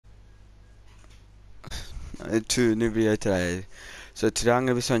to a new video today. So today I'm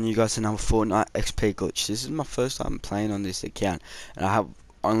going to be showing you guys another Fortnite XP glitch. This is my first time playing on this account, and I have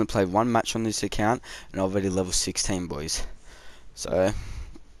only played one match on this account, and already level 16, boys. So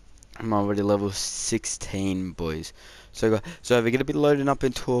I'm already level 16, boys. So we're going to be loading up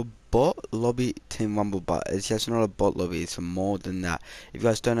into a bot lobby team rumble, but it's just not a bot lobby, it's more than that. If you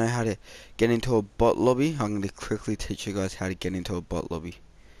guys don't know how to get into a bot lobby, I'm going to quickly teach you guys how to get into a bot lobby.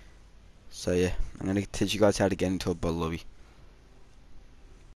 So yeah, I'm going to teach you guys how to get into a bot lobby.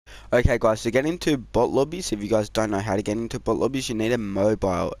 Okay guys, to get into bot lobbies, if you guys don't know how to get into bot lobbies, you need a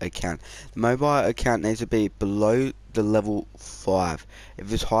mobile account. The mobile account needs to be below the level 5.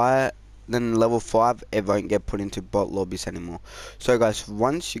 If it's higher than level 5, it won't get put into bot lobbies anymore. So guys,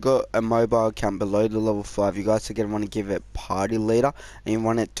 once you got a mobile account below the level 5, you guys are going to want to give it party leader, and you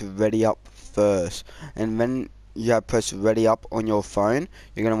want it to ready up first. And when you have pressed ready up on your phone,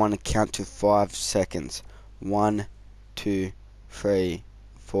 you're going to want to count to 5 seconds. 1, 2, 3,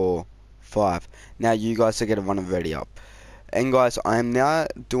 4, 5. Now you guys are going to want to ready up. And guys, I am now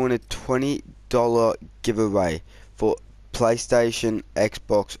doing a $20 giveaway for PlayStation,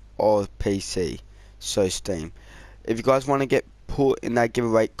 Xbox or PC. So Steam. If you guys want to get put in that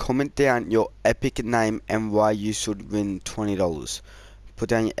giveaway, comment down your epic name and why you should win $20. Put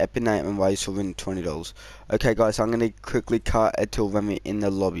down your epic name and why you should win $20. Okay guys, I'm going to quickly cut until when we're in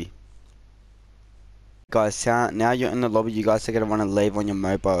the lobby. Guys, now you're in the lobby, you guys are going to want to leave on your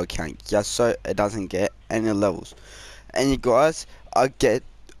mobile account just so it doesn't get any levels. And you guys are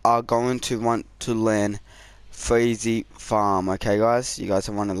going to want to land Freezy Farm. Okay guys, you guys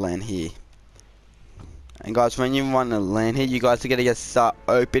want to land here. And guys, when you want to land here, you guys are going to start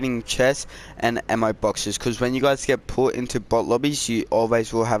opening chests and ammo boxes, because when you guys get put into bot lobbies, you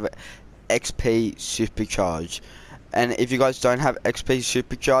always will have XP supercharge. And if you guys don't have XP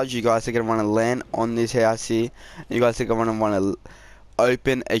supercharge, you guys are going to want to land on this house here. And you guys are going to want to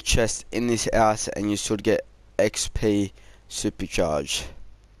open a chest in this house, and you should get XP supercharge.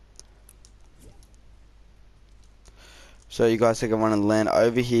 So you guys are going to want to land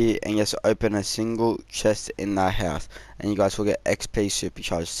over here and just open a single chest in that house, and you guys will get XP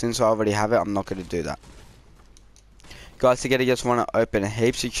supercharge. Since I already have it, I'm not going to do that. You guys are going to just want to open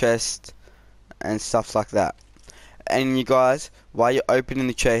heaps of chests and stuff like that. And you guys, while you're opening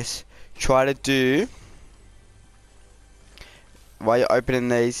the chest, try to do, while you're opening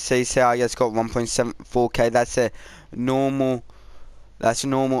these, see how I just got 1.74k. That's a normal. That's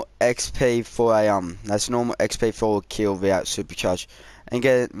normal XP for a That's normal XP for a kill without supercharge. And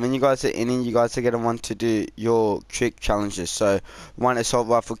when you guys are in, you guys are gonna want to do your trick challenges. So, 1 assault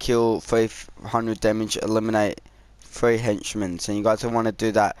rifle kill, 300 damage, eliminate 3 henchmen. And you guys will want to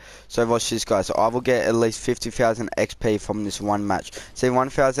do that. So watch this, guys. So I will get at least 50,000 XP from this one match. See,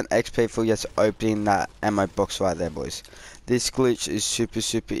 1,000 XP for just opening that ammo box right there, boys. This glitch is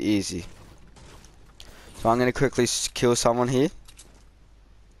super easy. So I'm gonna quickly kill someone here.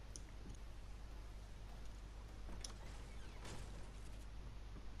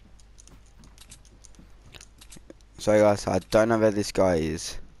 So guys, I don't know where this guy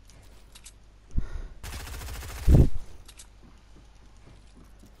is.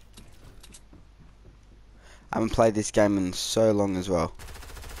 I haven't played this game in so long as well.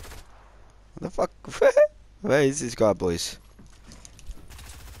 What the fuck? Where is this guy, boys?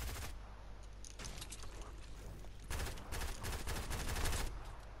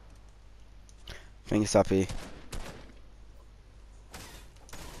 I think it's up here.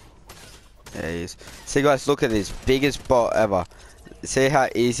 There he is. See guys, look at this. Biggest bot ever. See how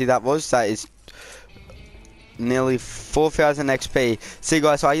easy that was? That is nearly 4,000 XP. See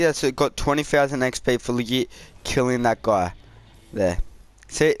guys, I just got 20,000 XP for legit killing that guy. There.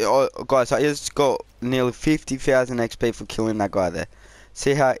 See, guys, I just got nearly 50,000 XP for killing that guy there.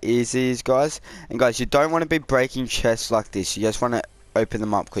 See how easy it is, guys? And guys, you don't want to be breaking chests like this. You just want to open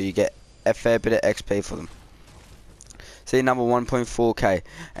them up, because you get a fair bit of XP for them. See, number 1.4k.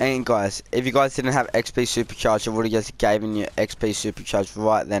 And guys, if you guys didn't have XP supercharge, I would have just given you XP supercharge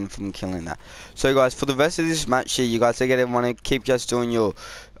right then from killing that. So guys, for the rest of this match here, you guys are going to want to keep just doing your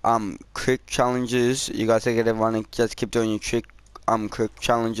quick challenges. You guys are going to want to just keep doing your quick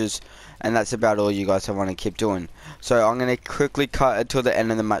challenges, and that's about all you guys want to keep doing. So I'm going to quickly cut until the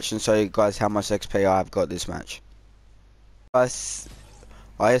end of the match and show you guys how much XP I've got this match. Guys,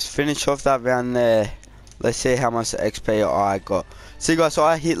 I just finished off that round there. Let's see how much XP I got. See guys, so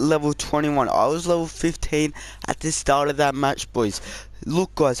I hit level 21. I was level 15 at the start of that match, boys.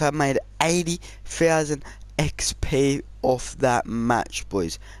 Look guys, I made 80,000 XP off that match,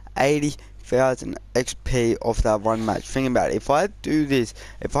 boys. 80 4,000 XP off that one match. Think about it. If I do this,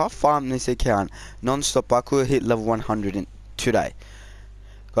 if I farm this account non-stop, I could hit level 100 today.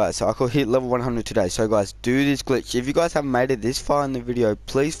 Guys, so I could hit level 100 today. So guys, do this glitch. If you guys haven't made it this far in the video,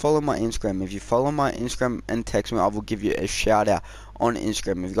 please follow my Instagram. If you follow my Instagram and text me, I will give you a shout out on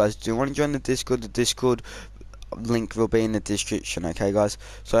Instagram. If you guys do want to join the Discord link will be in the description. Okay guys,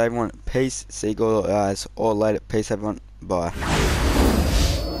 so everyone, peace. See you guys all later. Peace everyone, bye.